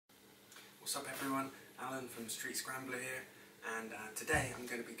What's up everyone, Alan from Street Scrambler here, and today I'm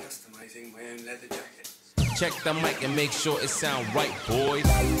going to be customizing my own leather jacket. Check the mic and make sure it sound right, boys.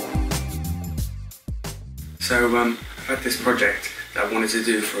 So I've had this project that I wanted to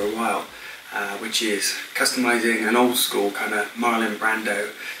do for a while, which is customizing an old school kind of Marlon Brando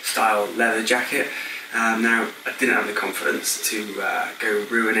style leather jacket. Now, I didn't have the confidence to go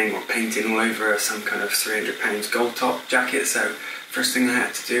ruining or painting all over some kind of £300 gold top jacket, so first thing I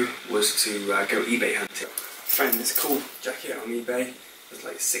had to do was to go eBay hunting. I found this cool jacket on eBay. It was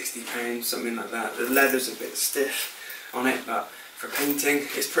like £60, something like that. The leather's a bit stiff on it, but for painting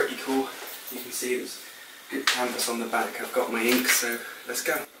it's pretty cool. You can see there's good canvas on the back. I've got my ink, so let's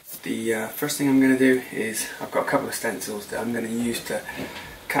go. The first thing I'm going to do is I've got a couple of stencils that I'm going to use to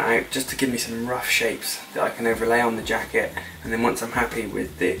cut out just to give me some rough shapes that I can overlay on the jacket, and then once I'm happy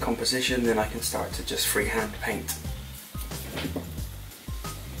with the composition, then I can start to just freehand paint.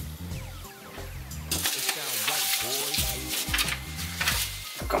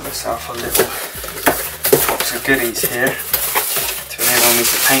 I've got myself a little box of goodies here to enable me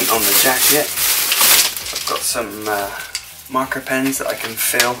to paint on the jacket. I've got some marker pens that I can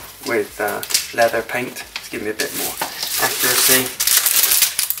fill with leather paint to give me a bit more accuracy.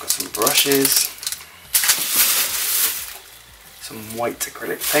 Got some brushes, some white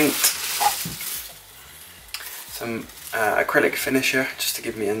acrylic paint, some acrylic finisher just to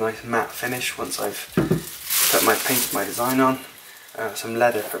give me a nice matte finish once I've put my design on, some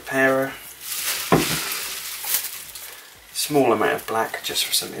leather preparer, small amount of black just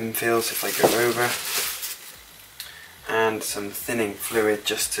for some infills if I go over, and some thinning fluid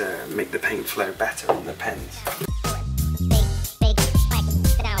just to make the paint flow better on the pens.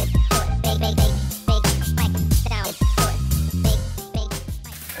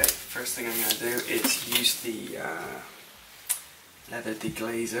 First thing I'm going to do is use the leather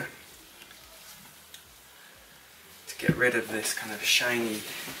deglazer to get rid of this kind of shiny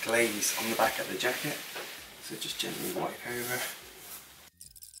glaze on the back of the jacket. So just gently wipe over.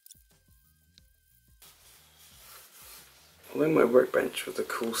 Although my workbench was a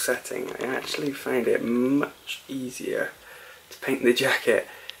cool setting, I actually found it much easier to paint the jacket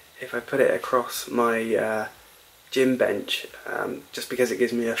if I put it across my gym bench, just because it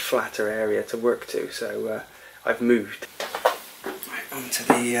gives me a flatter area to work to, so I've moved. Right, onto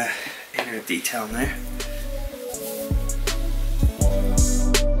the inner detail now.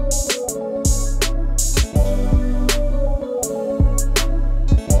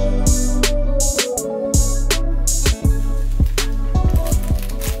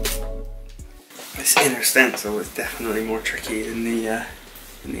 This inner stencil is definitely more tricky than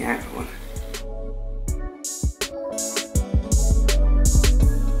the outer one.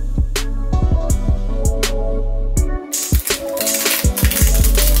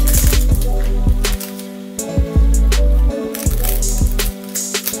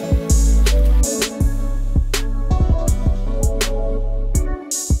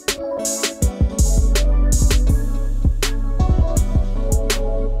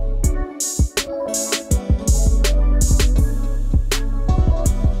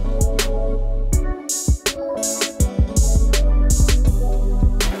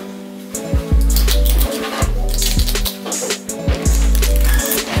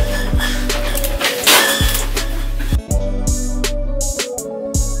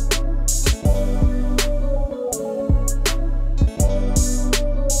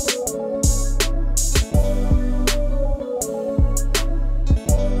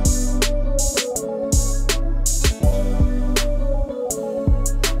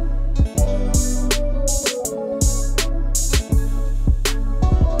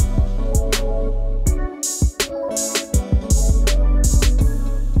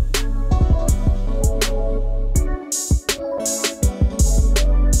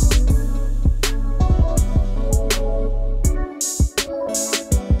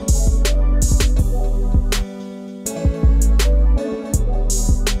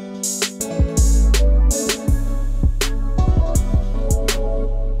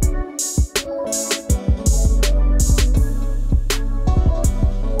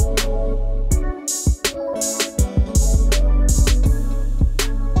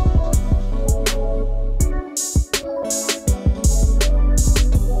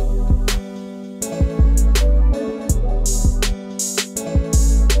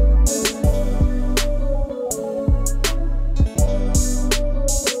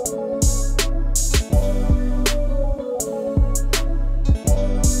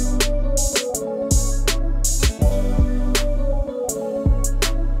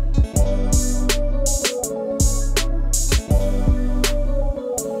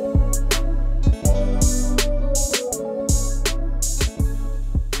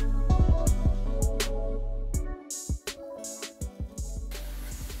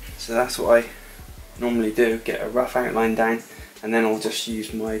 So that's what I normally do, get a rough outline down, and then I'll just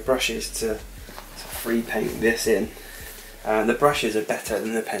use my brushes to free paint this in. The brushes are better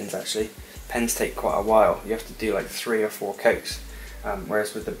than the pens actually. Pens take quite a while, you have to do like 3 or 4 coats,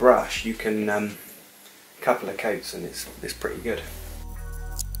 whereas with the brush you can couple of coats and it's pretty good.